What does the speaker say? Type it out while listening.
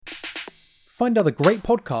find other great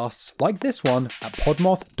podcasts like this one at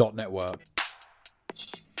podmoth.network.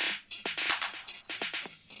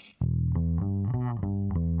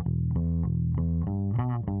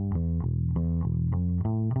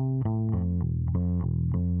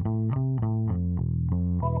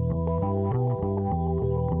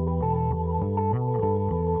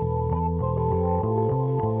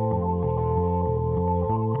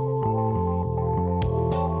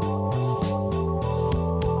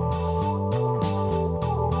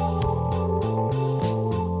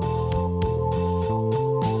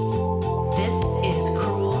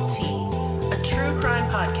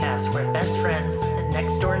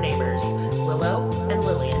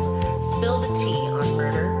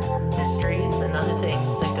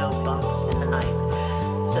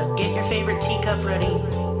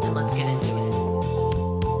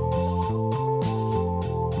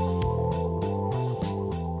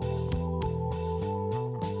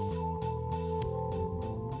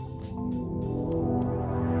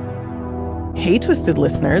 Hey, Twisted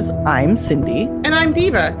listeners, I'm Cindy. And I'm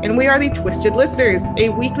Diva, and we are the Twisted Listeners, a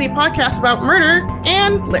weekly podcast about murder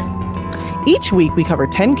and lists. Each week, we cover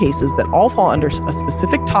 10 cases that all fall under a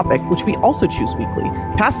specific topic, which we also choose weekly.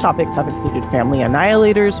 Past topics have included family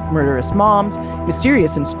annihilators, murderous moms,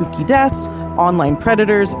 mysterious and spooky deaths, online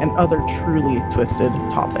predators, and other truly twisted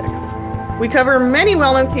topics. We cover many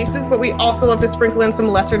well-known cases, but we also love to sprinkle in some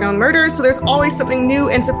lesser-known murders, so there's always something new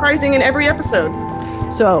and surprising in every episode.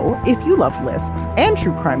 So, if you love lists and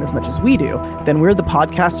true crime as much as we do, then we're the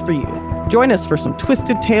podcast for you. Join us for some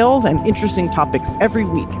twisted tales and interesting topics every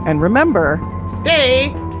week. And remember, stay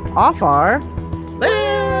off our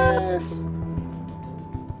lists.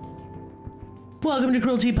 Welcome to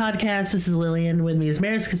Cruelty Podcast. This is Lillian. With me is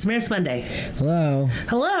Merris, because it's Merris Monday. Hello.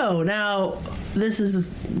 Hello. Now, this is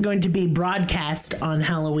going to be broadcast on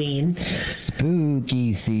Halloween.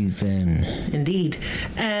 Spooky season. Indeed.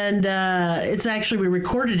 And it's actually, we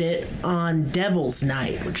recorded it on Devil's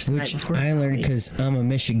Night, which is the night before. I learned because I'm a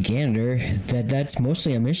Michigander that's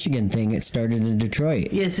mostly a Michigan thing. It started in Detroit.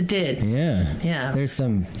 Yes, it did. Yeah. Yeah. There's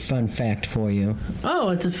some fun fact for you. Oh,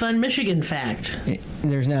 it's a fun Michigan fact.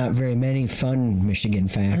 There's not very many fun Michigan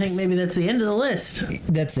facts. I think maybe that's the end of the list.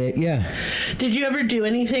 That's it, yeah. Did you ever do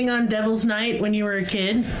anything on Devil's Night when you were a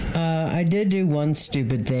kid? I did do one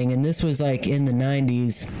stupid thing, and this was like in the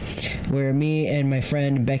 90s, where me and my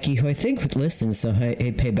friend Becky, who I think listens, so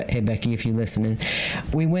hey Becky, if you're listening,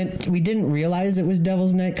 we didn't realize it was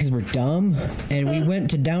Devil's Night because we're dumb, and we went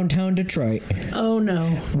to downtown Detroit. Oh no.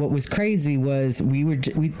 What was crazy was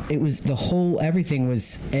everything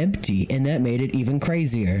was empty, and that made it even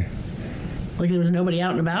crazier. Like there was nobody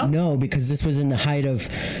out and about? No, because this was in the height of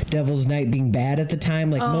Devil's Night being bad at the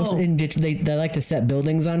time. Like most in Detroit, they like to set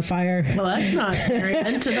buildings on fire. Well, that's not very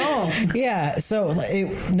meant at all. Yeah, so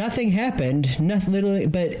nothing happened, literally,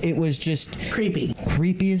 but it was just creepy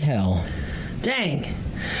as hell. Dang.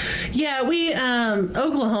 Yeah, we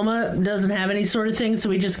Oklahoma doesn't have any sort of thing, so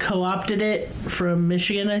we just co-opted it from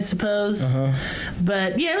Michigan, I suppose.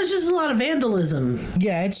 But yeah, it was just a lot of vandalism.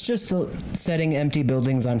 Yeah, it's just setting empty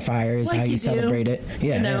buildings on fire is like how you celebrate it.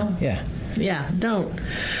 Yeah, yeah. Don't.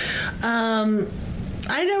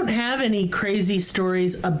 I don't have any crazy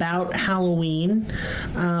stories about Halloween.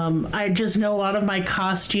 I just know a lot of my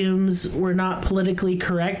costumes were not politically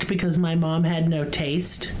correct because my mom had no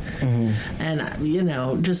taste. Mm-hmm.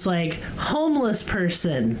 And, just like homeless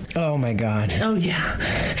person. Oh, my God. Oh, yeah.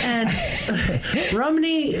 And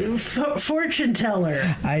Romney fortune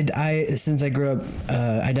teller. I since I grew up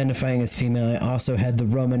identifying as female, I also had the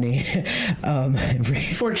Romney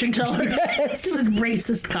fortune teller. Yes. It's a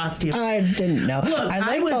racist costume. I didn't know. Look, I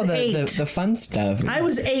liked all the fun stuff. I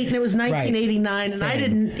was 8 and it was 1989, right. And I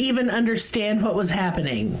didn't even understand what was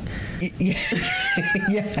happening. Yeah.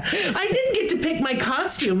 I didn't get to pick my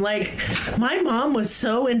costume. Like, my mom was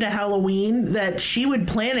so into Halloween that she would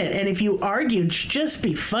plan it, and if you argued, she'd just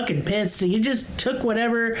be fucking pissed. So you just took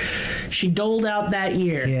whatever she doled out that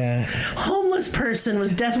year. Yeah. Homeless person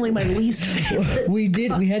was definitely my least favorite. We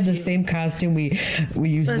had the same costume. We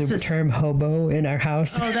used the term hobo in our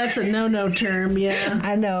house. Oh, that's a no-no term, yeah.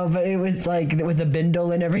 I know, but it was like with a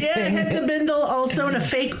bindle and everything. Yeah, I had the bindle also and a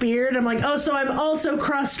fake beard. I'm like, oh, so I'm also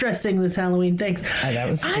cross-dressing this Halloween. Thanks. That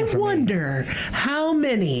was cool. I wonder how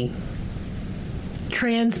many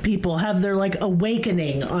trans people have their like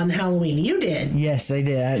awakening on Halloween. You did. Yes, I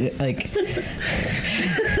did.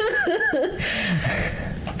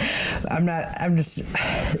 I'm just.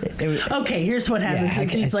 Okay, here's what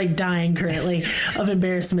happens. He's like dying currently of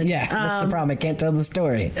embarrassment. Yeah, that's the problem. I can't tell the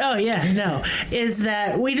story. Oh, yeah, no. Is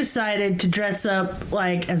that we decided to dress up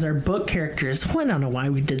like as our book characters. Well, I don't know why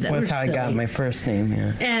we did that. Well, that's how I got my first name,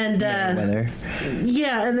 yeah. And,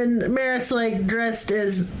 yeah, and then Merris, like, dressed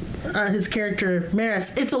as his character,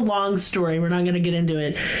 Merris. It's a long story. We're not going to get into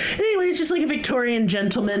it. Anyway, it's just like a Victorian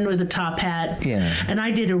gentleman with a top hat. Yeah. And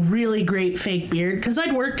I did a really great fake beard because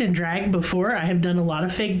I'd worked in drag before. I have done a lot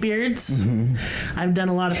of fake beards. Mm-hmm. I've done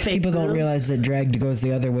a lot of fake People don't realize that drag goes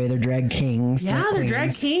the other way. They're drag kings. Yeah, they're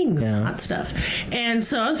drag kings. Yeah. Hot stuff. And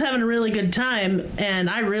so I was having a really good time, and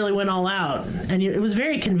I really went all out. And it was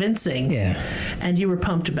very convincing. Yeah. And you were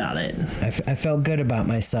pumped about it. I felt good about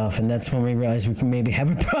myself, and that's when we realized we can maybe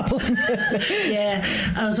have a problem.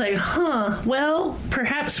 Yeah. I was like, well,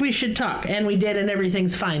 perhaps we should talk. And we did, and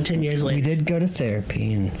everything's fine 10 years later. We did go to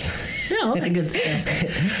therapy. And all that good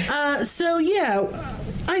stuff. So, yeah,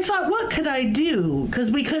 I thought, what could I do?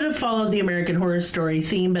 Because we could have followed the American Horror Story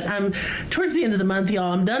theme, but I'm towards the end of the month,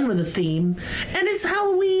 y'all. I'm done with the theme. And it's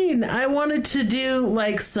Halloween. I wanted to do,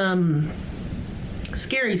 like, some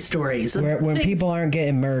scary stories. When people aren't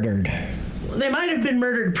getting murdered. They might have been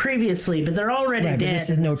murdered previously, but they're already dead. But this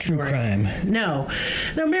is no true crime. No,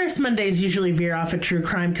 Merris Mondays usually veer off at true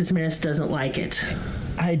crime because Merris doesn't like it.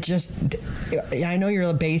 I know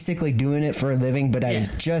you're basically doing it for a living, but I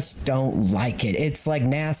just don't like it. It's like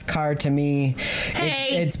NASCAR to me.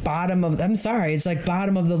 Hey. It's bottom of. I'm sorry. It's like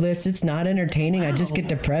bottom of the list. It's not entertaining. Wow. I just get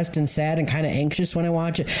depressed and sad and kind of anxious when I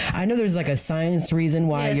watch it. I know there's like a science reason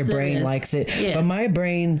why your brain likes it, but my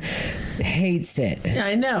brain hates it.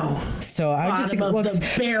 I know. So I just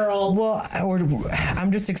the barrel. Well,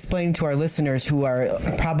 I'm just explaining to our listeners who are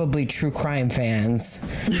probably true crime fans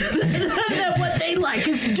that what they like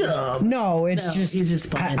is dumb. No, it's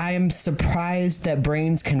just I am surprised that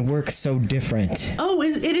brains can work so different. Oh,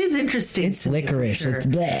 it is interesting. It's licorice. Sure. It's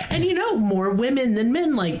bleh. And more women than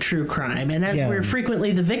men like true crime, and as we're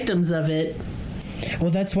frequently the victims of it.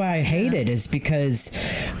 Well, that's why I hate it, is because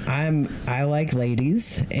I like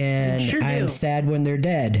ladies, and I'm sad when they're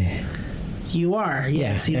dead. You are,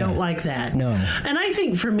 yes. You don't like that. No. And I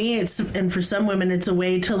think for me, and for some women, it's a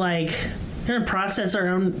way to kind of process our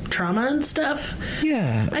own trauma and stuff.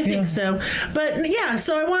 Yeah. I think so. But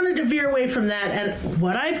so I wanted to veer away from that. And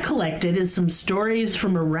what I've collected is some stories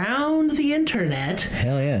from around the internet.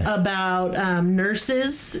 Hell yeah. About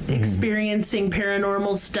nurses experiencing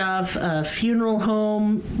paranormal stuff, funeral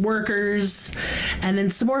home workers, and then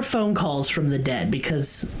some more phone calls from the dead,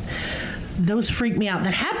 because those freak me out.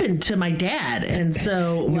 That happened to my dad, and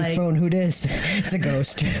so New phone, who dis? It's a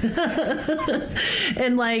ghost.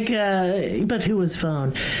 And but who was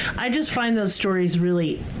phone? I just find those stories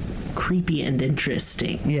really creepy and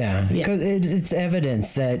interesting. Yeah, because it's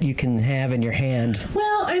evidence that you can have in your hand.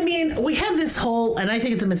 Well, I mean, we have this whole, and I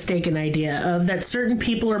think it's a mistaken idea, of that certain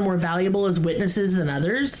people are more valuable as witnesses than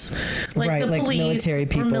others, like the police, military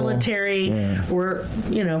people, or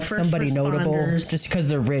first somebody responders. Notable. Just because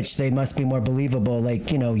they're rich, they must be more believable. Like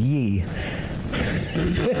ye.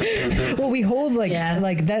 Well, we hold like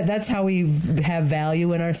that. That's how we have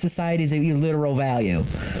value in our society, is a literal value.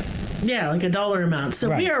 Yeah, like a dollar amount. So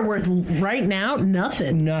we are worth right now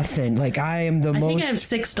nothing. Nothing. Like I am the most. I think I have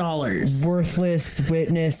 $6. Worthless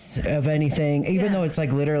witness of anything, even though it's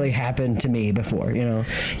like literally happened to me before.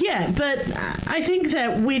 Yeah, but I think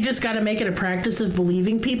that we just got to make it a practice of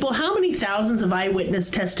believing people. How many thousands of eyewitness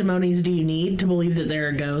testimonies do you need to believe that there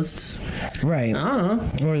are ghosts? Right. Or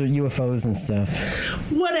UFOs and stuff.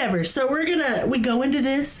 Whatever. So we go into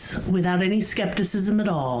this without any skepticism at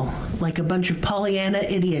all, like a bunch of Pollyanna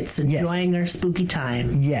idiots enjoying our spooky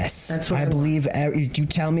time. Yes. That's what I believe. Did you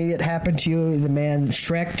tell me it happened to you? The man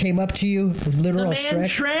Shrek came up to you? The literal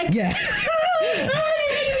Shrek? Yeah.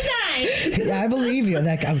 I believe you.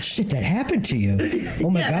 Shit, that happened to you. Oh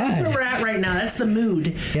my God. That's where we're at right now. That's the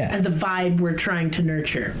mood and the vibe we're trying to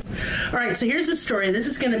nurture. All right, so here's the story. This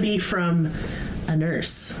is going to be from a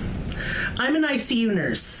nurse. I'm an ICU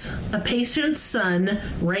nurse. A patient's son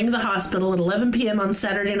rang the hospital at 11 p.m. on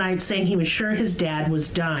Saturday night saying he was sure his dad was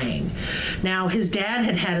dying. Now, his dad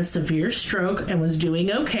had had a severe stroke and was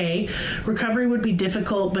doing okay. Recovery would be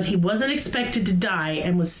difficult, but he wasn't expected to die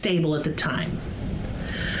and was stable at the time.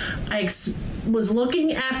 I was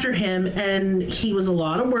looking after him, and he was a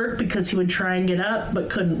lot of work because he would try and get up but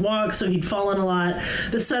couldn't walk, so he'd fallen a lot.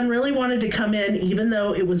 The son really wanted to come in, even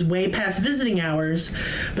though it was way past visiting hours,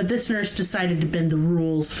 but this nurse decided to bend the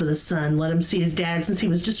rules for the son, let him see his dad since he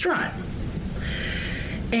was distraught.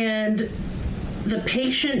 And The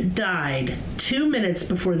patient died 2 minutes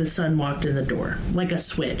before the son walked in the door, like a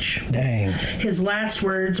switch. Dang. His last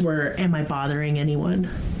words were, "Am I bothering anyone?"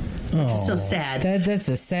 Which is so sad. That's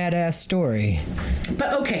a sad-ass story.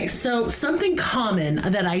 But okay, so something common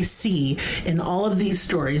that I see in all of these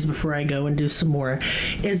stories before I go and do some more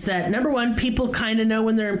is that, number one, people kind of know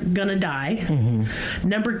when they're going to die. Mm-hmm.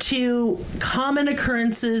 Number two, common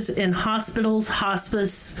occurrences in hospitals,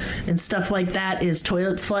 hospice, and stuff like that is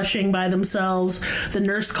toilets flushing by themselves, the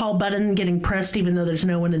nurse call button getting pressed even though there's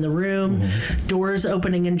no one in the room, doors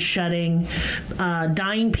opening and shutting,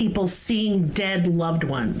 dying people seeing dead loved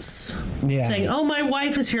ones. Yeah. Saying, "Oh, my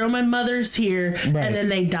wife is here. Oh, my mother's here," right. And then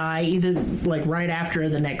they die either like right after or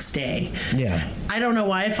the next day. Yeah. I don't know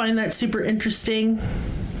why I find that super interesting,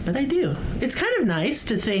 but I do. It's kind of nice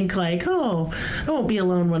to think like, "Oh, I won't be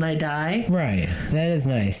alone when I die." Right. That is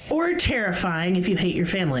nice. Or terrifying if you hate your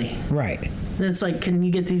family. Right. And it's like, can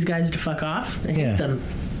you get these guys to fuck off? I hate them.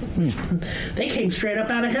 They came straight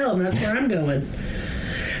up out of hell, and that's where I'm going.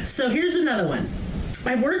 So here's another one.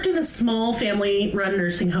 I've worked in a small family-run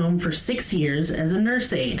nursing home for 6 years as a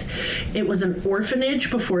nurse aide. It was an orphanage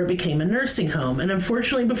before it became a nursing home, and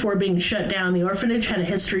unfortunately before being shut down, the orphanage had a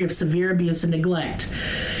history of severe abuse and neglect.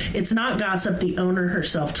 It's not gossip, the owner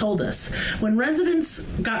herself told us. When residents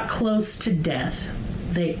got close to death,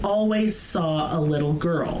 they always saw a little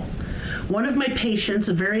girl. One of my patients,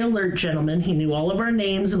 a very alert gentleman, he knew all of our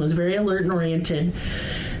names and was very alert and oriented.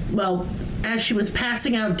 Well, as she was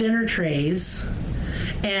passing out dinner trays,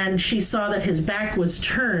 and she saw that his back was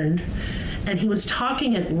turned, and he was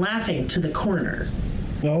talking and laughing to the coroner.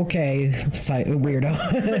 Okay,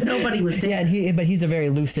 weirdo. But nobody was there. Yeah, but he's a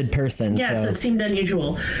very lucid person. Yeah, so it seemed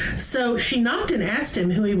unusual. So she knocked and asked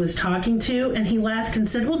him who he was talking to, and he laughed and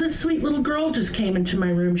said, "Well, this sweet little girl just came into my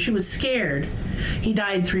room. She was scared." He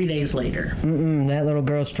died 3 days later. That little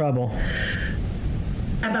girl's trouble.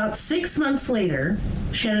 About 6 months later,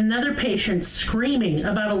 she had another patient screaming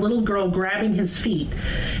about a little girl grabbing his feet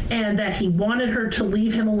and that he wanted her to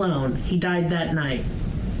leave him alone. He died that night.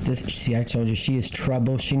 See, I told you, she is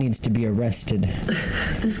trouble. She needs to be arrested.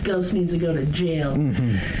 This ghost needs to go to jail.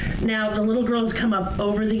 Mm-hmm. Now, the little girls come up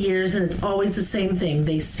over the years, and it's always the same thing.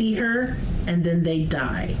 They see her, and then they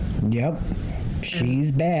die. Yep.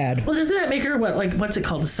 She's bad. Well, doesn't that make her, what's it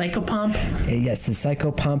called, a psychopomp? Yes, the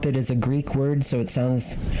psychopomp, it is a Greek word, so it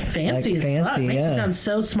sounds fancy as fuck. It makes me sound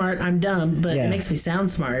so smart. I'm dumb, but it makes me sound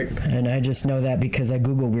smart. And I just know that because I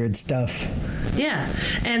Google weird stuff. Yeah.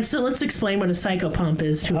 And so let's explain what a psychopomp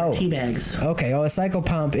is to our teabags. Okay. A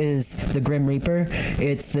psychopomp is the Grim Reaper.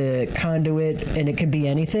 It's the conduit, and it can be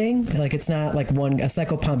anything. Like, it's not like one. A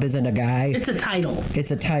psychopomp isn't a guy. It's a title.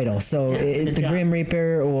 It's a title. So the Grim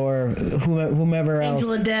Reaper or whomever else.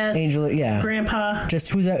 Angel of Death. Yeah. Grandpa. Just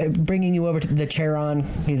who's bringing you over to the Charon.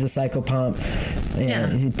 He's a psychopomp. Yeah.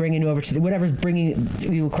 He's bringing you over to whatever's bringing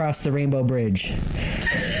you across the Rainbow Bridge.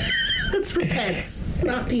 That's for pets,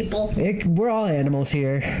 not people. We're all animals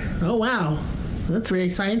here. Oh, wow. That's very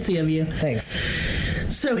sciencey of you. Thanks.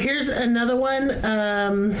 So here's another one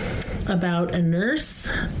about a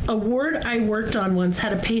nurse. A ward I worked on once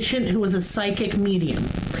had a patient who was a psychic medium.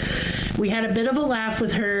 We had a bit of a laugh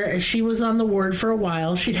with her as she was on the ward for a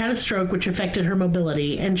while. She'd had a stroke which affected her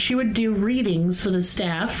mobility, and she would do readings for the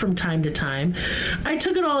staff from time to time. I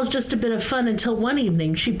took it all as just a bit of fun until one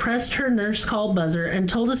evening she pressed her nurse call buzzer and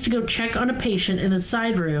told us to go check on a patient in a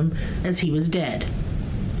side room as he was dead.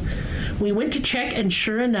 We went to check and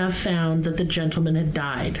sure enough found that the gentleman had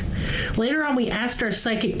died. Later on, we asked our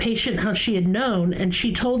psychic patient how she had known, and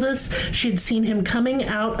she told us she'd seen him coming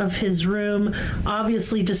out of his room,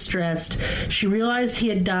 obviously distressed. She realized he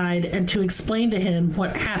had died, and to explain to him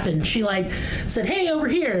what happened, she said, "Hey, over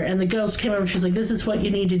here," and the ghost came over and she's like, "This is what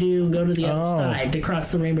you need to do and go to the other side to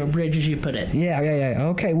cross the Rainbow Bridge," as you put it. Yeah.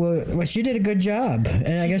 Okay, well, she did a good job,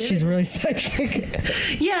 and I guess she's really psychic.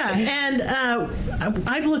 Yeah, and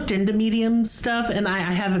I've looked into medium stuff, and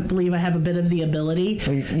I believe I have a bit of the ability.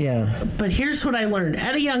 Yeah. But here's what I learned.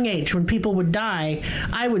 At a young age, when people would die,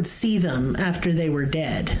 I would see them after they were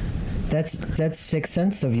dead. That's sixth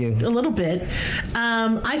sense of you. A little bit.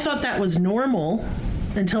 I thought that was normal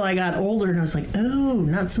until I got older, and I was like, oh,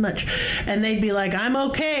 not so much. And they'd be like, "I'm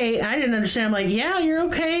okay." I didn't understand. I'm like, "Yeah, you're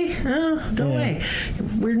okay. Oh, go away."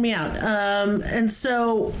 Weird me out. And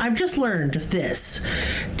so I've just learned this.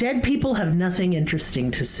 Dead people have nothing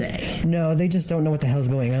interesting to say. No, they just don't know what the hell's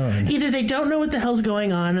going on. Either they don't know what the hell's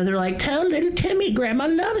going on, or they're like, tell little Timmy Grandma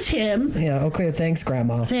loves him. Yeah, okay, thanks,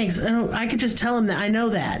 Grandma. Thanks. I could just tell him that I know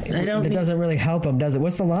that. It doesn't really help him, does it?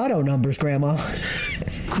 What's the lotto numbers, Grandma?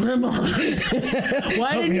 Grandma,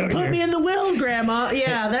 why didn't you put me in the will, Grandma?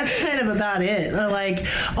 Yeah, that's kind of about it. Like,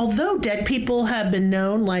 although dead people have been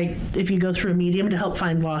known, like, if you go through a medium, to help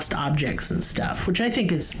find lost objects and stuff, which I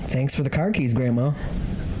think is... Thanks for the car keys, Grandma.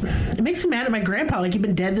 It makes me mad at my grandpa. Like, you've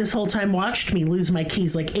been dead this whole time, watched me lose my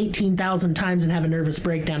keys like 18,000 times and have a nervous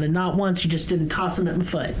breakdown, and not once you just didn't toss them at my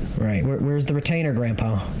foot. Right. Where's the retainer,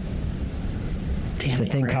 Grandpa? Damn the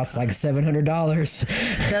thing costs like $700.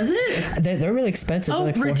 Does it? They're really expensive. Oh,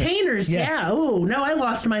 like retainers. Yeah. Oh, no, I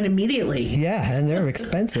lost mine immediately. Yeah, and they're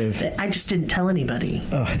expensive. I just didn't tell anybody.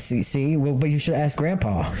 Oh, see? Well, but you should ask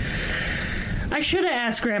Grandpa. I should have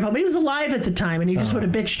asked Grandpa, but he was alive at the time, and he just would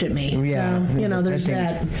have bitched at me. Yeah. So, there's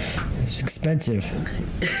that. It's expensive.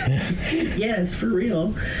 Yes, for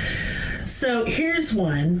real. So here's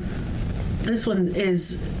one. This one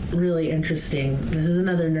is really interesting. This is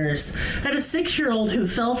another nurse. Had a 6-year-old who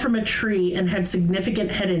fell from a tree and had significant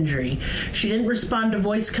head injury. She didn't respond to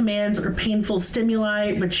voice commands or painful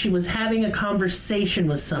stimuli, but she was having a conversation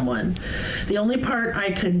with someone. The only part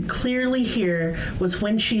I could clearly hear was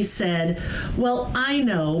when she said, "Well, I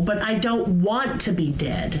know, but I don't want to be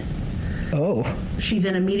dead." Oh. She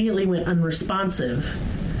then immediately went unresponsive.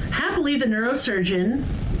 Happily, the neurosurgeon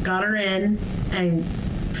got her in and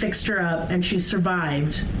fixed her up, and she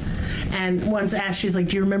survived. And once asked, she's like,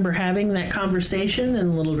 "Do you remember having that conversation?" And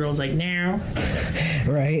the little girl's like, "No."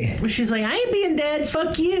 Right. But she's like, "I ain't being dead.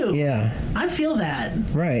 Fuck you." Yeah. I feel that.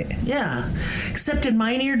 Right. Yeah. Except in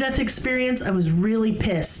my near-death experience, I was really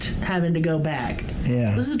pissed having to go back.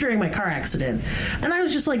 Yeah. This is during my car accident. And I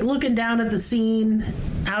was just like looking down at the scene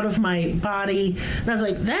out of my body. And I was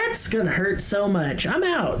like, that's going to hurt so much. I'm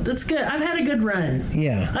out. That's good. I've had a good run.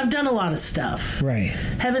 Yeah. I've done a lot of stuff. Right.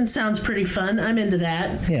 Heaven sounds pretty fun. I'm into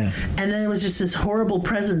that. Yeah. And then it was just this horrible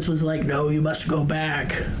presence was like, "No, you must go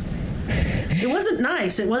back." It wasn't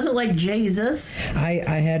nice. It wasn't like Jesus. I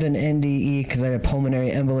had an NDE because I had a pulmonary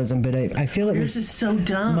embolism, but I feel it Yours was... is so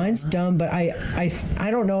dumb. Mine's dumb, but I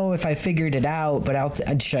don't know if I figured it out, but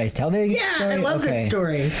should I tell the story? Yeah, I love this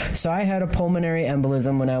story. So I had a pulmonary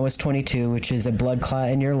embolism when I was 22, which is a blood clot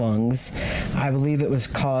in your lungs. I believe it was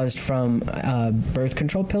caused from birth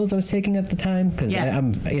control pills I was taking at the time, because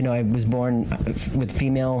I was born with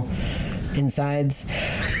female insides.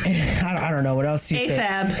 I don't know what else you say.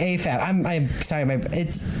 AFAB. I'm sorry.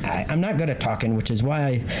 I'm not good at talking, which is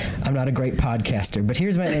why I'm not a great podcaster. But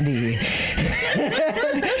here's my NDE.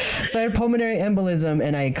 So I had pulmonary embolism,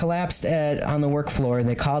 and I collapsed on the work floor.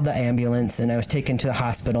 They called the ambulance, and I was taken to the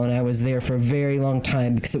hospital, and I was there for a very long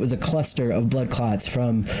time because it was a cluster of blood clots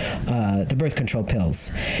from the birth control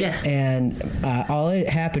pills. Yeah. And all that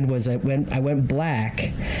happened was I went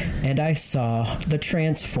black, and I saw the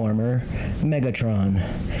Transformer Megatron.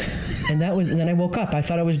 And then I woke up. I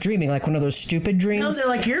thought I was dreaming, like one of those stupid dreams. No, they're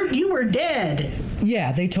like, you were dead.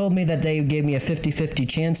 Yeah, they told me that they gave me a 50-50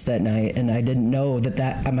 chance that night, and I didn't know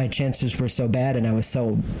that my chances were so bad, and I was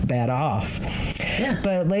so bad off. Yeah.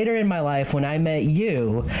 But later in my life, when I met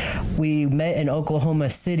you, we met in Oklahoma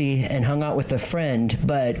City and hung out with a friend.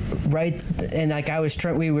 But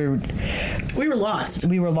we were lost.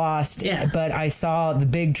 We were lost. Yeah. But I saw the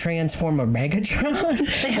big Transformer Megatron.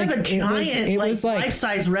 They have a giant,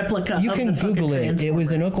 life-size replica. You can Google it. It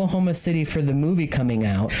was in Oklahoma City for the movie coming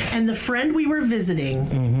out. And the friend we were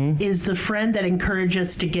visiting is the friend that encouraged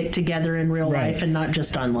us to get together in real life and not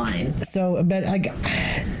just online. So, but I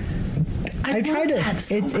tried to.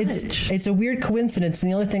 It's a weird coincidence,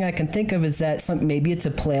 and the only thing I can think of is that maybe it's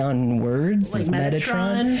a play on words, like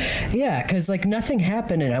Metatron. Yeah, because nothing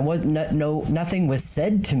happened, and nothing was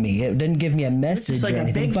said to me. It didn't give me a message or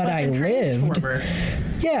anything, but I lived.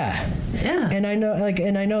 Yeah. And I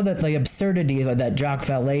know, that the absurdity that Jacques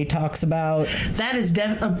Vallée talks about. That is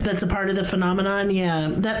that's a part of the phenomenon. Yeah,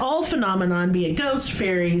 that all phenomenon, be it ghosts,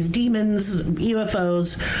 fairies, demons,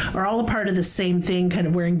 UFOs, are all a part of the same thing, kind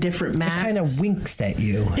of wearing different masks. It kind of winks at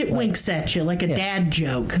you. It winks at you like a dad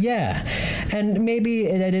joke. Yeah, and maybe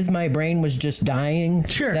that is my brain was just dying.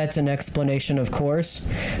 Sure, that's an explanation, of course.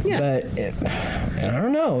 Yeah, but I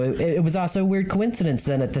don't know. It was also a weird coincidence.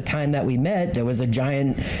 Then at the time that we met, there was a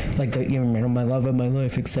giant, my love of my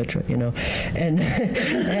life, etc. And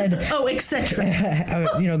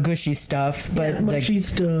etc. Gushy stuff. But mushy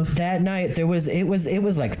stuff. That night it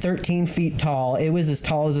was like 13 feet tall. It was as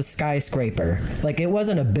tall as a skyscraper. Like, it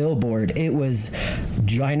wasn't a billboard. it was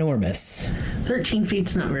ginormous. 13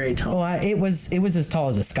 feet's not very tall. Oh, it was as tall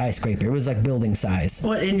as a skyscraper. It was like building size.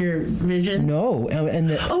 What, in your vision? No, and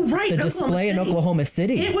the display in Oklahoma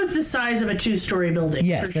City. It was the size of a 2-story building.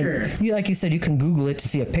 Yes, for sure. And like you said, you can Google it to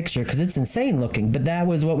see a picture because it's insane looking. But that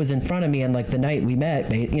was what was in front of me, and like the night we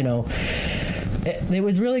met, you know, it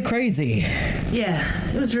was really crazy.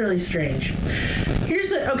 Yeah, it was really strange.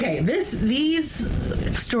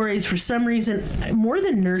 These stories, for some reason, more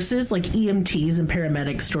than nurses, like EMTs and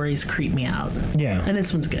paramedic stories creep me out. Yeah. And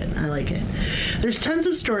this one's good. I like it. There's tons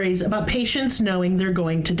of stories about patients knowing they're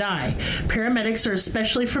going to die. Paramedics are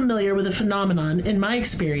especially familiar with the phenomenon. In my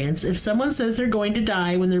experience, if someone says they're going to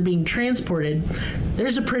die when they're being transported,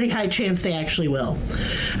 there's a pretty high chance they actually will.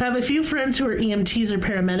 I have a few friends who are EMTs or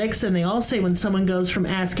paramedics, and they all say when someone goes from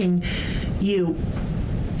asking you,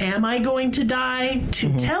 am I going to die,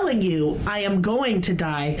 to telling you I am going to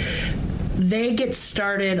die, they get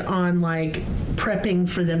started on like prepping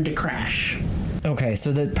for them to crash. Okay,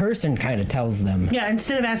 so the person kind of tells them. Yeah,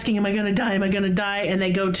 instead of asking, am I going to die, and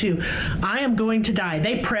they go to, I am going to die.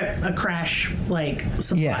 They prep a crash, like,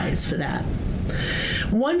 supplies for that.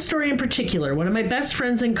 One story in particular, one of my best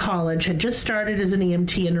friends in college had just started as an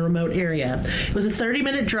EMT in a remote area. It was a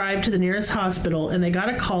 30-minute drive to the nearest hospital, and they got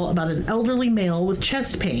a call about an elderly male with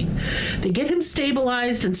chest pain. They get him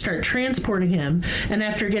stabilized and start transporting him, and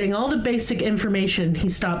after getting all the basic information, he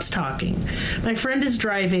stops talking. My friend is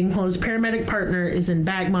driving while his paramedic partner is in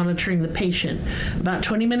back monitoring the patient. About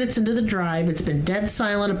 20 minutes into the drive, it's been dead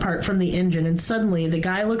silent apart from the engine, and suddenly the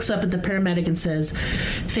guy looks up at the paramedic and says,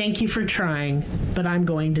 "Thank you for trying, but I'm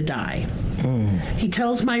going to die." He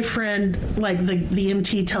tells my friend, like the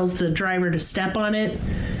EMT tells the driver to step on it,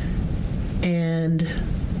 and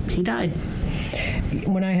he died.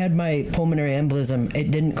 When I had my pulmonary embolism,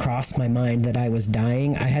 it didn't cross my mind that I was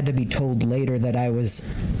dying. I had to be told later that I was,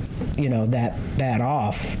 that bad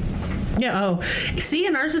off. Yeah, oh. See,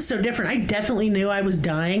 and ours is so different. I definitely knew I was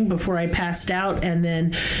dying before I passed out, and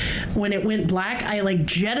then when it went black, I, like,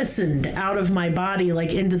 jettisoned out of my body,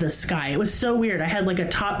 like, into the sky. It was so weird. I had, like, a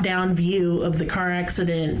top-down view of the car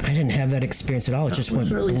accident. I didn't have that experience at all. It just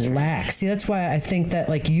went really black. Strange. See, that's why I think that,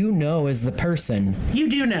 like, as the person. You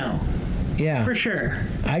do know. Yeah. For sure.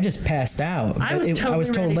 I just passed out. I was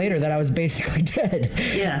told later that I was basically dead.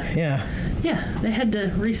 Yeah. Yeah. Yeah, they had to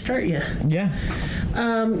restart you. Yeah.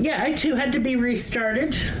 I too had to be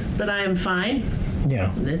restarted, but I am fine.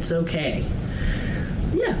 Yeah. It's okay.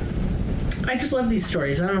 Yeah. I just love these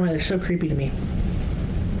stories. I don't know why they're so creepy to me.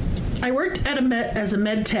 I worked as a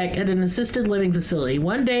med tech at an assisted living facility.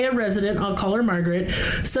 One day, a resident, I'll call her Margaret,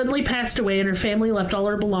 suddenly passed away, and her family left all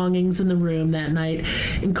her belongings in the room that night,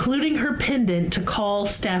 including her pendant, to call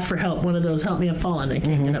staff for help. One of those help me have fallen. I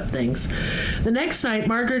can't get up things. The next night,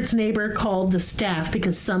 Margaret's neighbor called the staff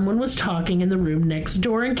because someone was talking in the room next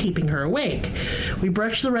door and keeping her awake. We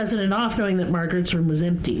brushed the resident off, knowing that Margaret's room was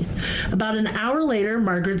empty. About an hour later,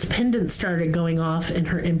 Margaret's pendant started going off in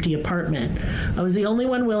her empty apartment. I was the only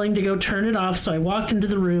one willing to go turn it off, so I walked into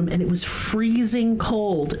the room, and it was freezing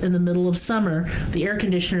cold in the middle of summer. The air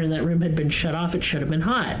conditioner in that room had been shut off. It should have been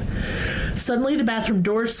hot. Suddenly, the bathroom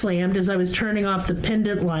door slammed as I was turning off the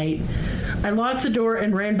pendant light. I locked the door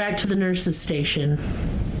and ran back to the nurse's station.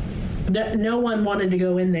 No one wanted to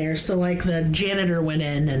go in there, so like the janitor went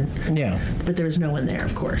in, but there was no one there,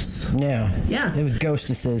 of course. Yeah. It was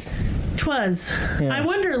ghostesses. 'Twas. Yeah. I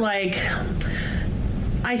wonder,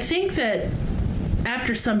 I think that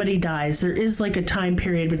after somebody dies, there is like a time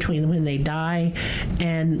period between when they die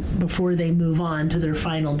and before they move on to their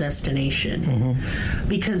final destination.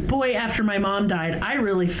 Because boy, after my mom died, I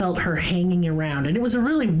really felt her hanging around, and it was a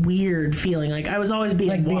really weird feeling. Like I was always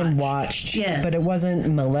being watched. Yes. But it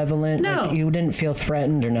wasn't malevolent. No. Like, you didn't feel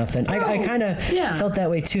threatened or nothing. No. I kind of felt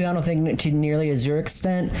that way too. I don't think to nearly as your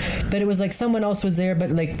extent, but it was like someone else was there,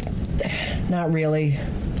 but like not really.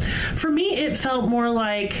 For me, it felt more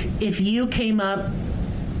like if you came up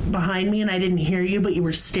behind me and I didn't hear you, but you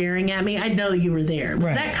were staring at me, I'd know you were there. It was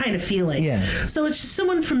that kind of feeling. Yeah. So it's just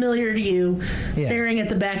someone familiar to you staring at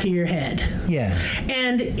the back of your head. Yeah.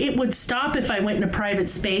 And it would stop if I went in a private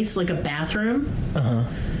space, like a bathroom.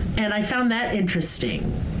 And I found that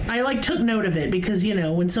interesting. I took note of it because,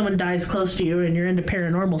 when someone dies close to you and you're into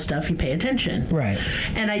paranormal stuff, you pay attention. Right.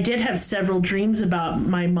 And I did have several dreams about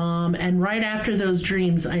my mom, and right after those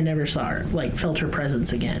dreams, I never saw her, felt her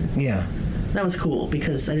presence again. Yeah. That was cool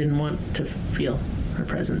because I didn't want to feel her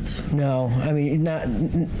presence. No, I mean, not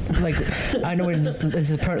like, I know this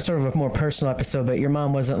is sort of a more personal episode, but your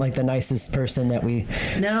mom wasn't like the nicest person that we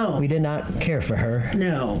did not care for her.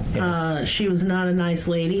 No, Yeah. She was not a nice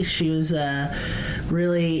lady. She was a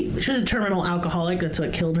terminal alcoholic. That's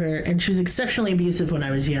what killed her. And she was exceptionally abusive when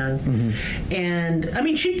I was young. Mm-hmm. And I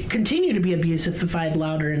mean, she'd continue to be abusive if I had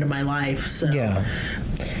allowed her into my life. So. Yeah.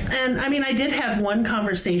 And I mean, I did have one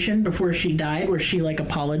conversation before she died where she like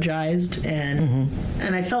apologized and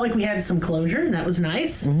I felt like we had some closure, and that was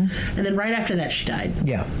nice. Mm-hmm. And then right after that, she died.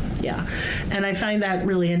 Yeah. Yeah. And I find that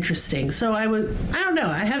really interesting. So I don't know.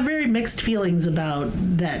 I have very mixed feelings about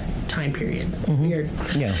that time period. Mm-hmm. Weird.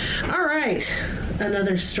 Yeah. All right.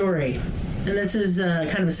 Another story. And this is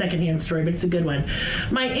kind of a secondhand story, but it's a good one.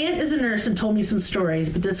 My aunt is a nurse and told me some stories,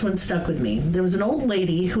 but this one stuck with me. There was an old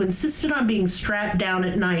lady who insisted on being strapped down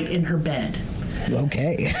at night in her bed.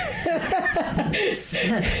 Okay.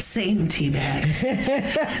 Same teabag.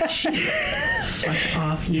 Fuck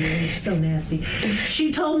off, you. So nasty.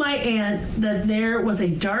 She told my aunt that there was a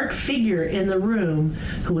dark figure in the room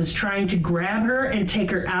who was trying to grab her and take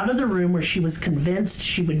her out of the room where she was convinced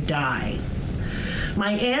she would die.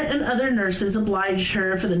 My aunt and other nurses obliged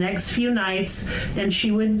her for the next few nights, and she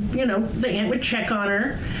would, the aunt would check on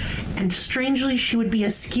her, and strangely, she would be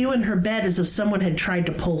askew in her bed as if someone had tried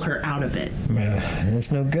to pull her out of it. That's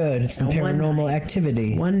no good. It's some paranormal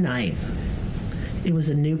activity. One night, it was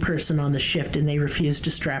a new person on the shift, and they refused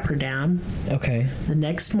to strap her down. Okay. The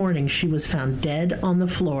next morning, she was found dead on the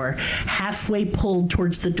floor, halfway pulled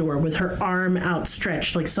towards the door with her arm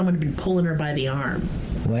outstretched like someone had been pulling her by the arm.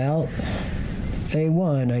 Well, they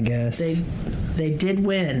won, I guess. They did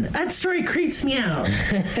win. That story creeps me out.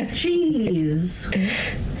 Jeez.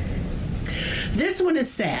 This one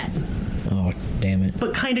is sad. Oh, damn it.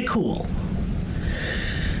 But kind of cool.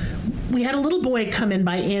 We had a little boy come in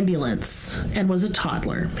by ambulance and was a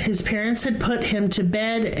toddler. His parents had put him to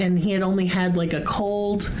bed, and he had only had like a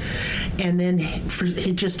cold, and then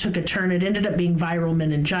he just took a turn. It ended up being viral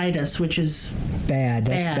meningitis, which is bad.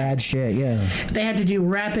 That's bad shit, yeah. They had to do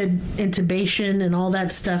rapid intubation and all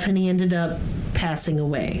that stuff, and he ended up passing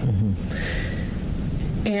away.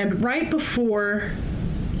 Mm-hmm. And right before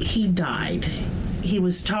he died, he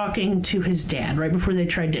was talking to his dad right before they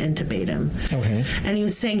tried to intubate him. Okay. And he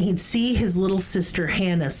was saying he'd see his little sister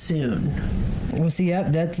Hannah soon. Well, see, yeah,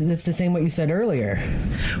 that's the same what you said earlier.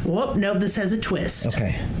 Whoop, nope, this has a twist.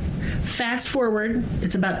 Okay. Fast forward,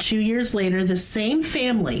 it's about 2 years later, the same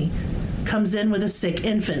family comes in with a sick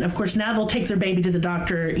infant. Of course, now they'll take their baby to the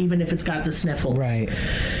doctor even if it's got the sniffles. Right.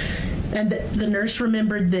 And the nurse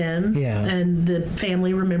remembered them, and the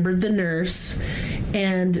family remembered the nurse,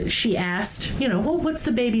 and she asked, well, what's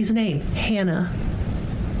the baby's name? Hannah.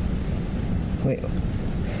 Wait.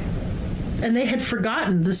 And they had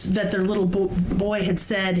forgotten that their little boy had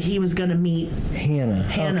said he was going to meet Hannah.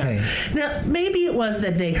 Okay. Now, maybe it was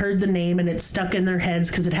that they heard the name and it stuck in their heads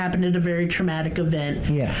because it happened at a very traumatic event.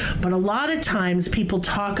 Yeah. But a lot of times people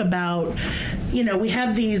talk about, we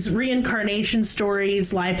have these reincarnation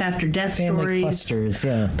stories, life after death family stories. Clusters,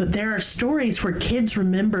 yeah. But there are stories where kids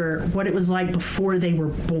remember what it was like before they were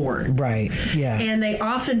born. Right, yeah. And they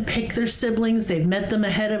often pick their siblings. They've met them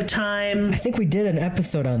ahead of time. I think we did an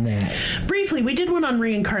episode on that. Briefly, we did one on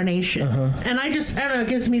reincarnation, and I don't know, it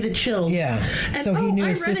gives me the chills. Yeah. And, so he knew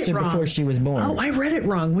his sister before she was born. Oh, I read it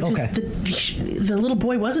wrong, which is the little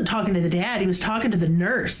boy wasn't talking to the dad, he was talking to the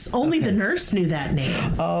nurse. Only the nurse knew that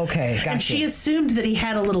name. Oh, okay, gotcha. And she assumed that he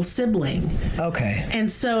had a little sibling. Okay. And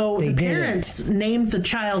so the parents named the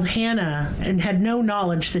child Hannah and had no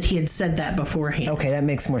knowledge that he had said that beforehand. Okay, that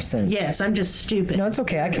makes more sense. Yes, I'm just stupid. No, it's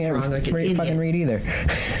okay. I can't fucking read either.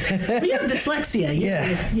 But you have dyslexia. Yeah.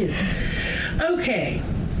 Excuse. Okay,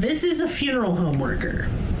 this is a funeral home worker.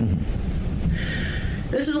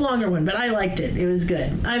 This is a longer one, but I liked it. It was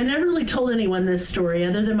good. I've never really told anyone this story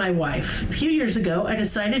other than my wife. A few years ago, I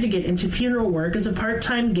decided to get into funeral work as a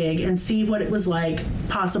part-time gig and see what it was like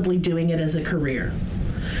possibly doing it as a career.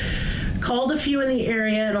 Called a few in the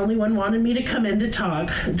area, and only one wanted me to come in to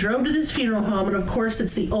talk. Drove to this funeral home, and of course,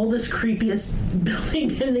 it's the oldest, creepiest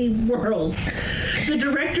building in the world. The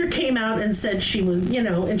director came out and said she was,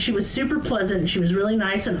 and she was super pleasant, and she was really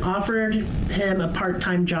nice, and offered him a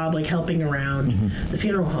part-time job, like helping around the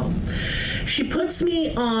funeral home. She puts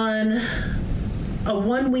me on a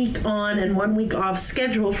 1 week on and 1 week off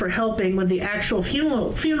schedule for helping with the actual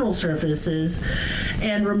funeral services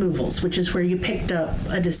and removals, which is where you picked up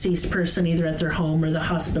a deceased person either at their home or the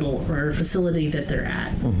hospital or facility that they're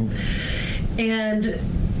at. And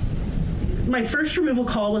my first removal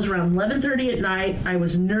call was around 11:30 at night. I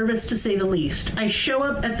was nervous to say the least. I show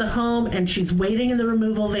up at the home and she's waiting in the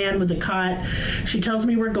removal van with a cot. She tells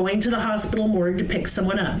me we're going to the hospital morgue to pick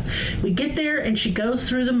someone up. We get there and she goes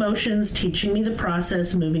through the motions, teaching me the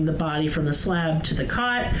process, moving the body from the slab to the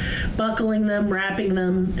cot, buckling them, wrapping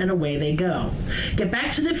them, and away they go. Get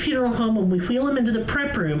back to the funeral home and we wheel him into the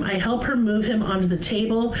prep room. I help her move him onto the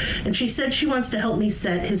table, and she said she wants to help me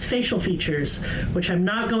set his facial features, which I'm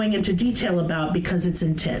not going into detail about because it's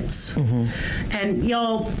intense. And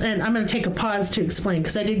y'all, and I'm going to take a pause to explain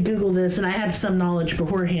because I did Google this and I had some knowledge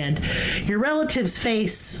beforehand. Your relative's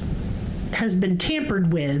face has been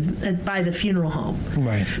tampered with by the funeral home.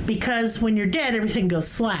 Right. Because when you're dead, everything goes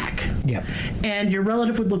slack. Yep. And your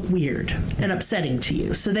relative would look weird and upsetting to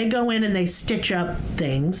you. So they go in and they stitch up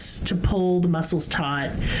things to pull the muscles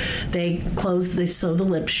taut. They sew the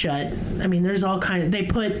lips shut. I mean, there's all kinds. They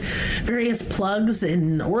put various plugs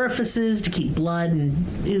in orifices to keep blood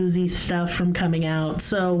and oozy stuff from coming out.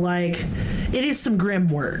 So, like, it is some grim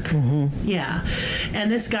work. Yeah. And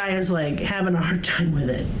this guy is, like, having a hard time with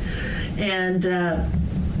it. And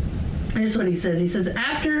here's what he says. He says,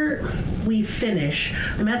 after we finish,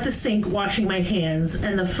 I'm at the sink washing my hands,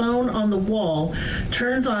 and the phone on the wall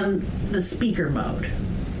turns on the speaker mode.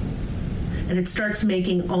 And it starts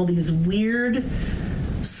making all these weird,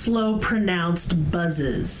 slow, pronounced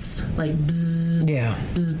buzzes. Like bzzz,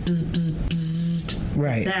 bzz, bzz, bzz, bzz,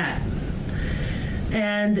 right. That.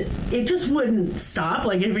 And it just wouldn't stop.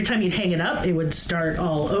 Like, every time you'd hang it up, it would start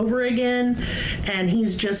all over again. And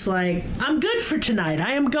he's just like, I'm good for tonight.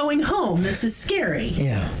 I am going home. This is scary.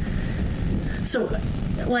 Yeah. So,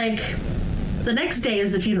 like, the next day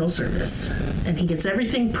is the funeral service. And he gets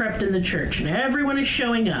everything prepped in the church. And everyone is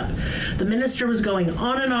showing up. The minister was going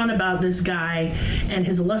on and on about this guy and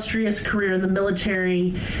his illustrious career in the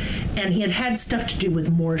military. And he had had stuff to do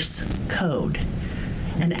with Morse code.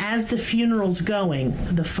 And as the funeral's going,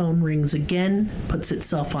 the phone rings again, puts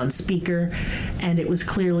itself on speaker, and it was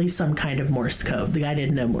clearly some kind of Morse code. The guy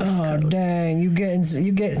didn't know Morse code. Oh dang! You're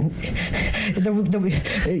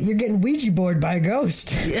getting Ouija board by a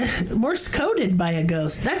ghost. Yeah, Morse coded by a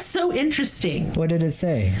ghost. That's so interesting. What did it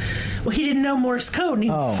say? Well, he didn't know Morse code, and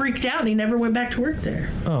he freaked out, and he never went back to work there.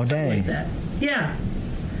 Oh, Something dang! Like that. Yeah.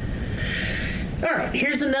 All right.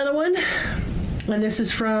 Here's another one. And this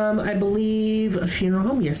is from, I believe, a funeral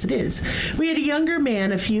home. Yes, it is. We had a younger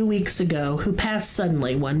man a few weeks ago who passed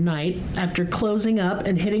suddenly one night. After closing up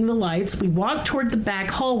and hitting the lights, we walked toward the back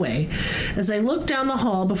hallway. As I looked down the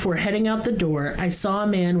hall before heading out the door, I saw a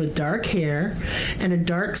man with dark hair and a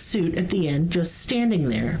dark suit at the end just standing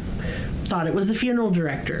there. Thought it was the funeral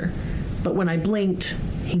director. But when I blinked,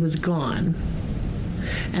 he was gone.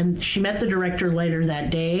 And she met the director later that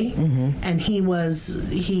day, and he was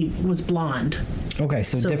blonde. Okay,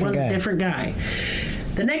 so different it was guy. A different guy.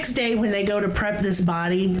 The next day, when they go to prep this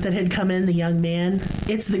body that had come in, the young man,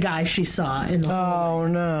 it's the guy she saw in the hallway. Oh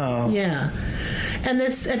no! Yeah, and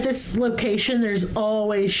at this location, there's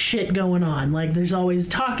always shit going on. Like, there's always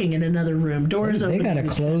talking in another room. Doors open. They gotta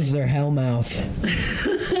close their hell mouth.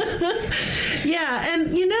 Yeah,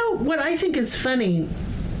 and you know what I think is funny?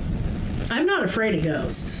 I'm not afraid of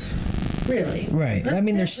ghosts, really. Right. I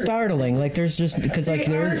mean, they're startling. Like, there's just because like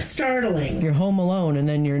they're startling. You're home alone, and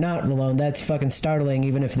then you're not alone. That's fucking startling,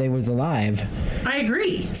 even if they was alive. I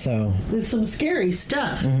agree. So with some scary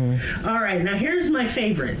stuff. All right, now here's my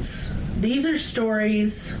favorites. These are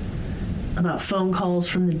stories about phone calls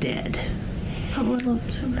from the dead. Oh, I love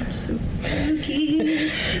it so much. So spooky.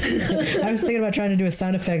 I was thinking about trying to do a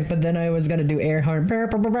sound effect, but then I was going to do air horn.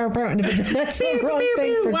 That's the wrong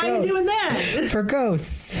thing for Why ghosts. are you doing that? For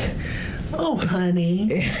ghosts. Oh, honey.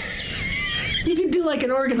 You can do like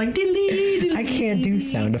an organ, like diddly. I can't do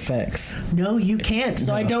sound effects. No, you can't.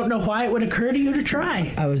 So I don't know why it would occur to you to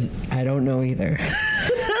try. I don't know either.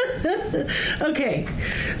 Okay,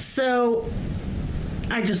 so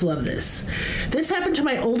I just love this. This happened to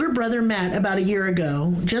my older brother, Matt, about a year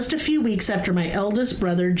ago, just a few weeks after my eldest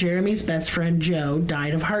brother, Jeremy's best friend, Joe,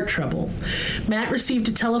 died of heart trouble. Matt received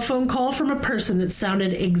a telephone call from a person that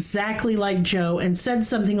sounded exactly like Joe and said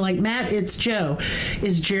something like, "Matt, it's Joe.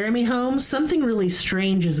 Is Jeremy home? Something really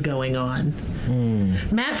strange is going on."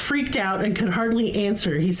 Matt freaked out and could hardly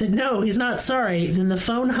answer. He said, "No, he's not sorry." Then the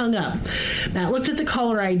phone hung up. Matt looked at the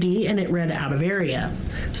caller ID and it read out of area.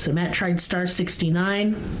 So Matt tried star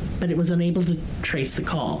 69, but it was unable to trace the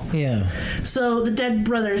call. Yeah. So the dead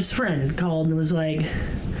brother's friend called and was like,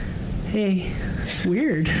 "Hey, it's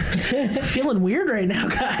weird. Feeling weird right now,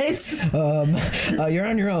 guys." You're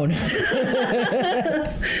on your own.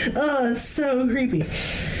 Oh, it's so creepy.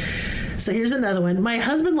 So here's another one. My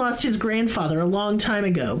husband lost his grandfather a long time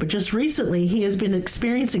ago, but just recently he has been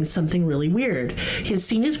experiencing something really weird. He has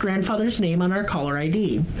seen his grandfather's name on our caller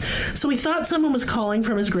ID. So we thought someone was calling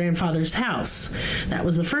from his grandfather's house. That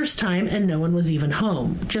was the first time, and no one was even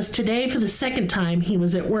home. Just today, for the second time, he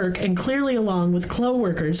was at work and clearly along with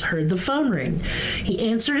co-workers heard the phone ring.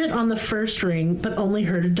 He answered it on the first ring, but only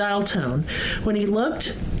heard a dial tone. When he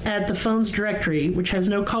looked at the phone's directory, which has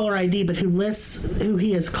no caller ID but who lists who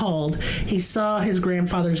he has called, he saw his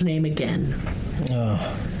grandfather's name again.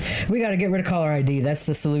 Oh, we got to get rid of caller ID. That's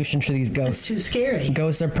the solution to these ghosts. It's too scary.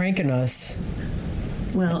 Ghosts are pranking us.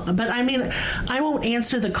 Well, but I mean, I won't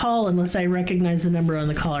answer the call unless I recognize the number on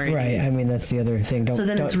the caller ID. Right. I mean, that's the other thing. So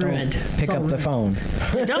then it's ruined. Don't pick up the phone.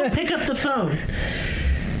 Don't pick up the phone.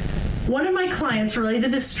 One of my clients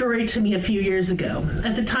related this story to me a few years ago.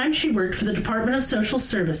 At the time, she worked for the Department of Social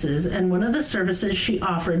Services, and one of the services she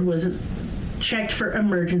offered was checked for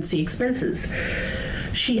emergency expenses.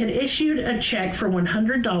 She had issued a check for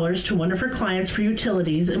 $100 to one of her clients for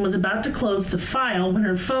utilities and was about to close the file when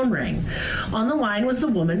her phone rang. On the line was the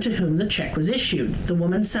woman to whom the check was issued. The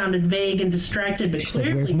woman sounded vague and distracted, but She clearly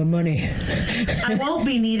said, "Where's my money?" I won't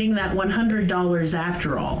be needing that $100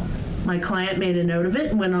 after all. My client made a note of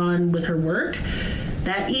it and went on with her work.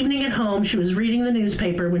 That evening at home, she was reading the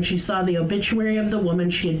newspaper when she saw the obituary of the woman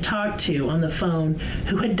she had talked to on the phone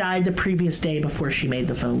who had died the previous day before she made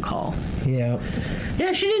the phone call. Yeah.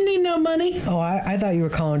 Yeah, she didn't need no money. Oh, I thought you were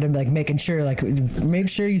calling to like making sure, like, make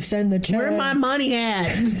sure you send the check. Where my money at?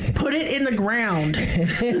 Put it in the ground.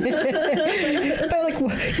 But like,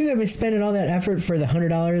 you gonna be spending all that effort for the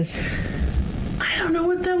 $100? I don't know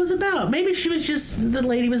what that was about. Maybe she was just, the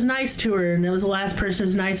lady was nice to her, and that was the last person who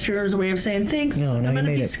was nice to her as a way of saying thanks. No, I'm going to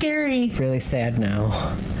be scary. Really sad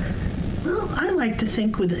now. Well, I like to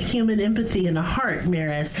think with human empathy and a heart,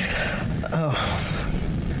 Merris. Oh.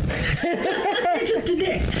 You're just a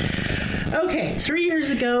dick. Okay, 3 years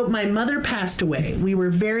ago, my mother passed away. We were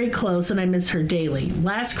very close, and I miss her daily.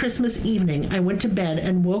 Last Christmas evening, I went to bed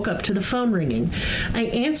and woke up to the phone ringing. I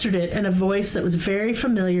answered it, and a voice that was very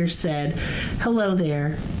familiar said, "Hello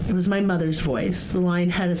there." It was my mother's voice. The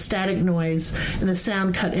line had a static noise, and the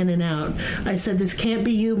sound cut in and out. I said, "This can't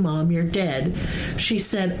be you, Mom. You're dead." She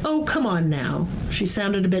said, "Oh, come on now." She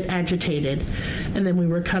sounded a bit agitated, and then we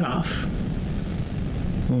were cut off.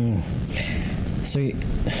 So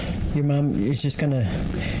your mom is just gonna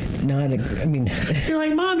not. I mean, you're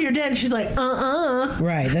like, "Mom, you're dead." And she's like,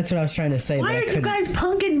 Right. That's what I was trying to say. Why are you guys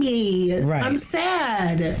punking me? Right. I'm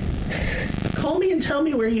sad. Call me and tell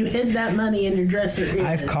me where you hid that money in your dresser.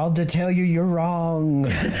 I've called to tell you you're wrong.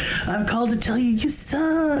 I've called to tell you you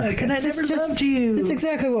suck, and I never loved you. That's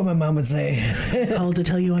exactly what my mom would say. I called to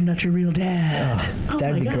tell you I'm not your real dad.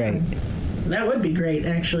 That'd be great. That would be great,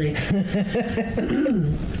 actually.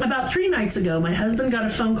 About 3 nights ago, my husband got a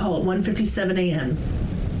phone call at 1:57 a.m.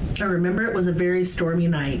 I remember it was a very stormy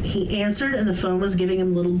night. He answered, and the phone was giving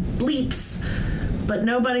him little bleeps, but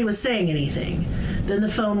nobody was saying anything. Then the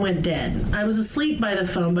phone went dead. I was asleep by the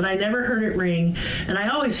phone, but I never heard it ring, and I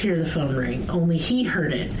always hear the phone ring. Only he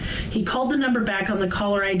heard it. He called the number back on the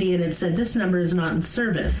caller ID, and it said, "This number is not in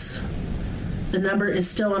service." The number is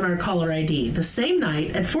still on our caller ID. The same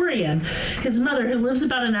night, at 4 a.m., his mother, who lives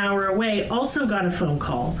about an hour away, also got a phone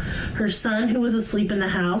call. Her son, who was asleep in the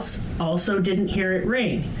house, also didn't hear it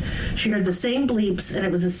ring. She heard the same bleeps, and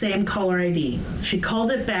it was the same caller ID. She called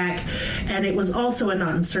it back, and it was also a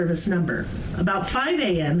not-in-service number. About 5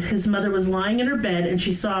 a.m., his mother was lying in her bed, and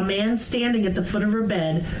she saw a man standing at the foot of her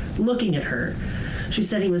bed, looking at her. She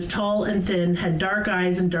said he was tall and thin, had dark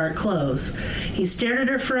eyes and dark clothes. He stared at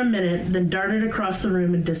her for a minute, then darted across the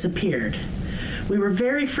room and disappeared. We were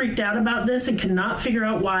very freaked out about this and could not figure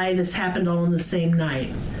out why this happened all in the same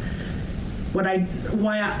night. Why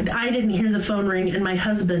I didn't hear the phone ring and my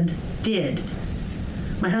husband did.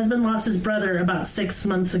 My husband lost his brother about 6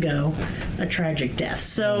 months ago, a tragic death.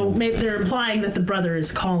 So maybe they're implying that the brother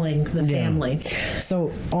is calling the family.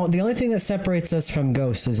 So the only thing that separates us from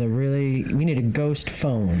ghosts is we need a ghost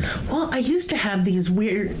phone. Well, I used to have these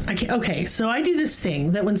weird... Okay, so I do this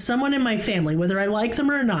thing that when someone in my family, whether I like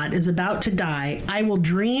them or not, is about to die, I will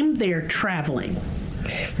dream they're traveling.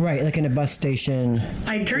 Right, like in a bus station.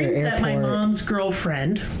 I dreamed that my mom's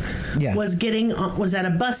girlfriend was at a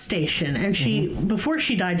bus station, and she before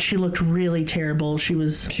she died, she looked really terrible. She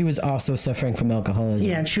was also suffering from alcoholism.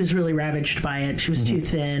 Yeah, and she was really ravaged by it. She was too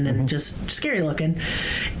thin and just scary looking.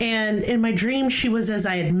 And in my dream, she was as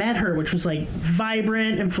I had met her, which was like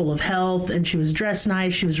vibrant and full of health, and she was dressed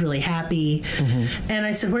nice. She was really happy. And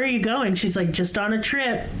I said, "Where are you going?" She's like, "Just on a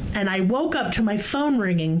trip." And I woke up to my phone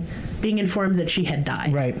ringing being informed that she had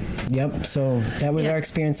died. Right. Yep. So that was our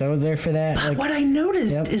experience. I was there for that. Like, what I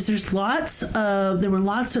noticed is there were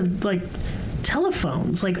lots of like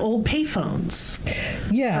telephones, like old payphones.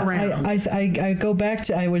 Yeah, around. I go back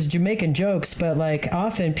to, I was Jamaican jokes, but like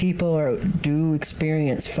often people do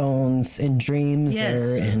experience phones in dreams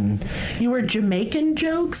or in... You were Jamaican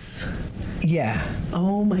jokes? Yeah.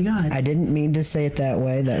 Oh my God. I didn't mean to say it that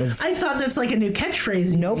way. That was... I thought that's like a new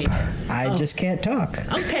catchphrase. Nope. I just can't talk.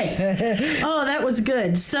 Okay. Oh, that was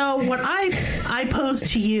good. So what I pose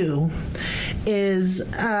to you is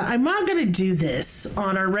I'm not going to do this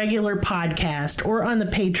on our regular podcast or on the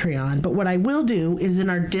Patreon, but what I will do is in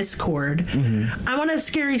our Discord, I want to have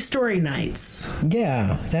scary story nights.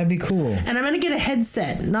 Yeah, that'd be cool. And I'm going to get a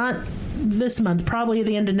headset, not this month, probably at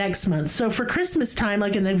the end of next month. So for Christmas time,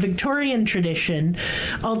 like in the Victorian tradition,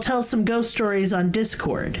 I'll tell some ghost stories on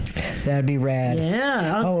Discord. That'd be rad.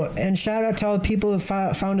 Yeah. Oh, and shout out to all the people who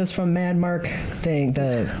found us from Mad Mark thing.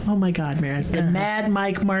 Oh my God, Merris, the Mad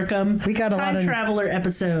Mike Markham. We got a lot of traveler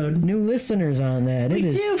episode. New listeners on that. We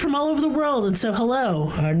do, from all over the world, and so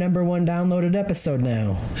hello. Our #1 downloaded episode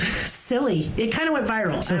now. Silly. It kind of went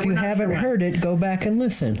viral. So if you haven't heard it, go back and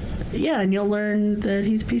listen. Yeah, and you'll learn that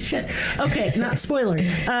he's a piece of shit. Okay, not spoiler.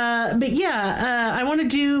 But yeah, I want to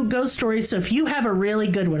do ghost stories, so if you have a really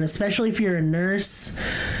good one, especially if you're a nurse,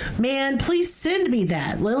 man, please send me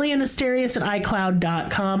that.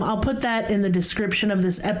 LillianAsterius@iCloud.com. I'll put that in the description of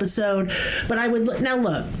this episode. But I would... Now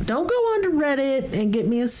look, don't go on to Reddit and get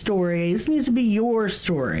me a story. This needs to be your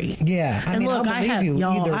story. Yeah, I mean, look, I'll believe you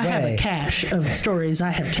either way. I have a cache of stories I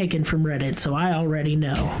have taken from Reddit, so I already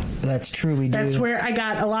know. That's true, we do. That's where I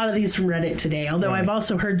got a lot of these from Reddit today, although I've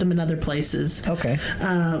also heard them in other places. Okay.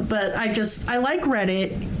 But I like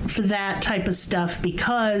Reddit for that type of stuff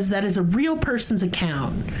because that is a real person's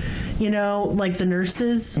account. You know, like the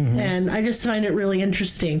nurses. And I just find it really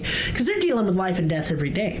interesting because they're dealing with life and death every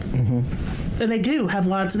day. And they do have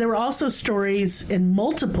lots. There were also stories in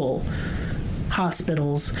multiple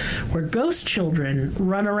hospitals where ghost children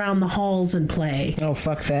run around the halls and play. Oh,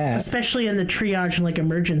 fuck that. Especially in the triage and like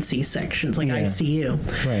emergency sections, like ICU.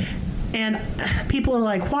 Right. And people are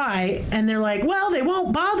like, why? And they're like, well, they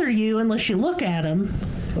won't bother you unless you look at them.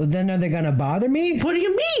 Well, then are they going to bother me? What do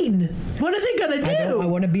you mean? What are they going to do? I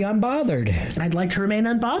want to be unbothered. I'd like to remain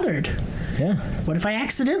unbothered. Yeah. What if I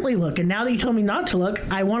accidentally look? And now that you told me not to look,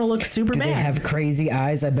 I want to look super bad. Do they have crazy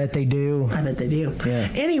eyes? I bet they do. I bet they do. Yeah.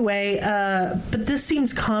 Anyway, but this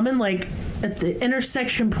seems common, like at the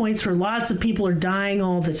intersection points where lots of people are dying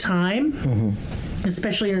all the time,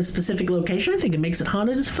 especially in a specific location. I think it makes it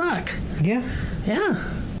haunted as fuck. Yeah. Yeah.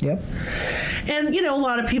 Yep. And, you know, a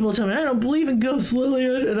lot of people tell me, I don't believe in ghosts,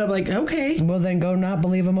 Lillian. And I'm like, okay. Well, then go not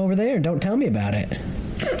believe them over there. Don't tell me about it.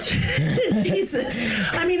 Jesus.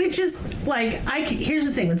 I mean, it's just like, here's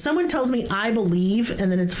the thing. When someone tells me I believe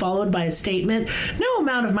and then it's followed by a statement, no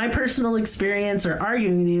amount of my personal experience or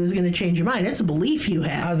arguing with you is going to change your mind. It's a belief you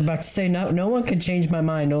have. I was about to say, no one can change my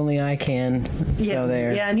mind. Only I can. Yeah, so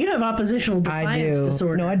there. Yeah, and you have oppositional defiance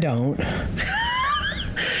disorder. No, I don't.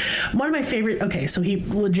 One of my favorite... Okay, so he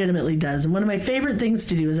legitimately does. And one of my favorite things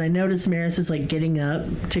to do is I notice Merris is like getting up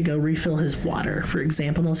to go refill his water, for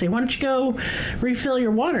example. And I'll say, why don't you go refill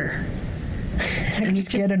your water? I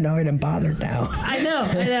just get annoyed and bothered now. I know.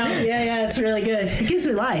 Yeah, it's really good. It gives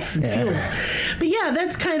me life and fuel. But yeah,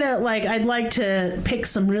 that's kind of like, I'd like to pick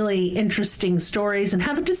some really interesting stories and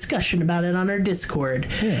have a discussion about it on our Discord.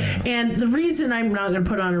 Yeah. And the reason I'm not going to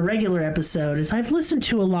put on a regular episode is I've listened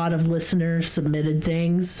to a lot of listener submitted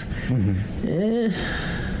things. Rude.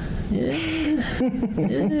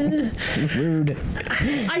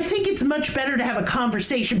 I think it's much better to have a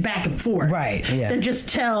conversation back and forth, right? Yeah. Than just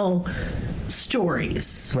tell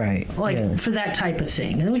stories, right? Like for that type of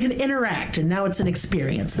thing, and then we can interact. And now it's an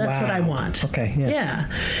experience. That's what I want. Okay.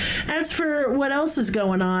 Yeah. As for what else is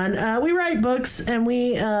going on, we write books and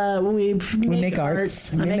we make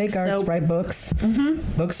arts. We make arts. Write books.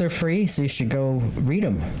 Books are free, so you should go read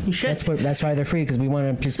them. You should. That's why they're free, because we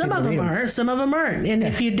want to. Some of them are. Some of them aren't. And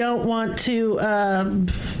if you don't want to,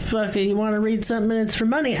 you want to read something and it's for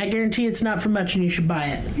money, I guarantee it's not for much, and you should buy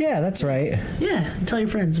it. Yeah, that's right. Yeah, tell your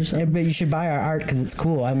friends or something. Yeah, but you should buy our art because it's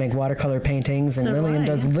cool. I make watercolor paintings, and Lillian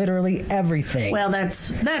does literally everything. Well,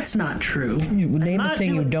 that's not true. Name a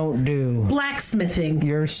thing you don't do. Blacksmithing.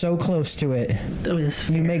 You're so close to it.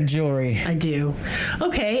 You make jewelry. I do.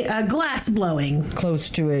 Okay, glass blowing. Close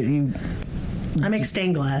to it. I make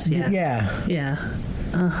stained glass. Yeah. Yeah. Yeah.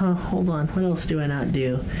 Hold on. What else do I not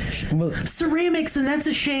do? Well, Ceramics, and that's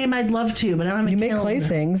a shame. I'd love to, but I don't have a you make kiln. clay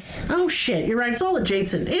things. Oh, shit. You're right. It's all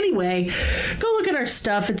adjacent. Anyway, go look at our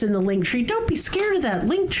stuff. It's in the link tree. Don't be scared of that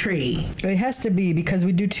link tree. It has to be because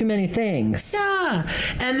we do too many things. Yeah.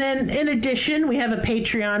 And then, in addition, we have a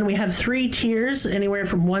Patreon. We have 3 tiers, anywhere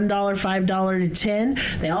from $1, $5 to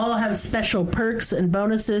 $10. They all have special perks and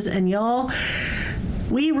bonuses. And y'all,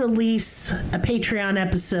 we release a Patreon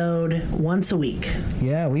episode once a week.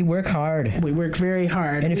 Yeah, we work hard. We work very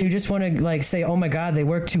hard. And if you just want to like say, "Oh my God, they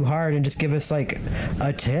work too hard," and just give us like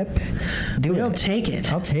a tip, we'll take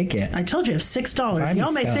it. I'll take it. I told you, I have $6.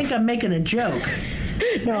 Y'all may think I'm making a joke.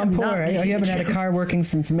 No, I'm poor. You haven't had a car working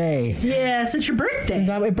since May. Yeah, since your birthday.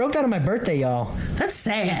 It broke down on my birthday, y'all. That's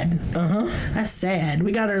sad. That's sad.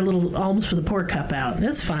 We got our little alms for the poor cup out.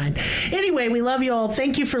 That's fine. Anyway, we love you all.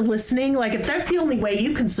 Thank you for listening. Like, if that's the only way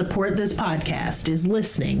you can support this podcast is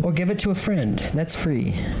listening. Or give it to a friend. That's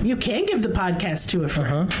free. You can give the podcast to a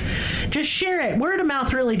friend. Just share it. Word of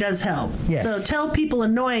mouth really does help. Yes. So tell people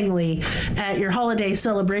annoyingly at your holiday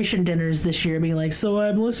celebration dinners this year, being like, so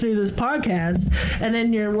I'm listening to this podcast, and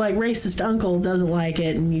then your like racist uncle doesn't like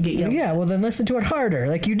it, and you get yelled. Yeah, well then listen to it harder,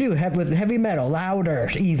 like you do with heavy metal, louder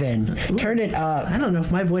even. Ooh, turn it up. I don't know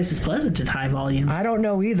if my voice is pleasant at high volume. I don't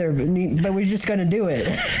know either, but we're just gonna do it.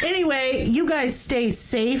 Anyway, you guys stay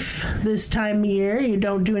safe this time of year. You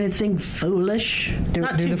don't do anything foolish. Do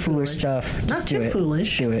the foolish stuff. Just Not too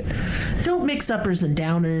foolish. Do it. Don't mix uppers and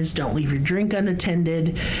downers. Don't leave your drink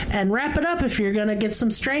unattended. And wrap it up if you're gonna get some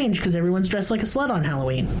strange, because everyone's dressed like a slut on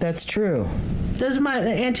Halloween. That's true. Those are my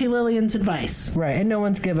Auntie Lillian's advice. Right, and no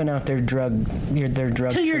one's giving out their drug to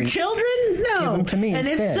treats. Your children? No. Give them to me and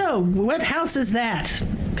instead. if so, what house is that?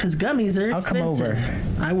 Because gummies are expensive.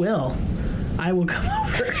 I'll come over. I will come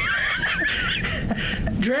over.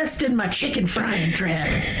 Dressed in my chicken frying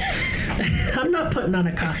dress. I'm not putting on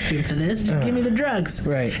a costume for this. Just give me the drugs.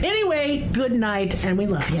 Right. Anyway, good night, and we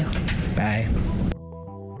love you. Bye.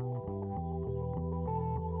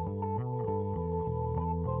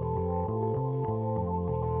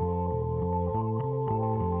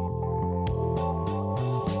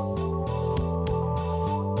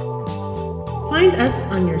 Find us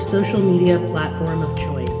on your social media platform of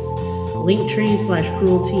choice.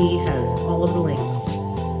 Linktree/cruelty has all of the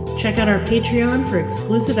links. Check out our Patreon for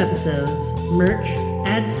exclusive episodes, merch,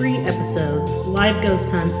 ad-free episodes, live ghost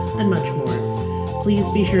hunts, and much more. Please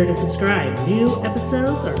be sure to subscribe. New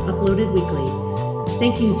episodes are uploaded weekly.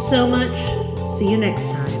 Thank you so much. See you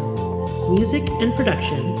next time. Music and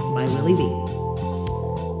production by Willie B.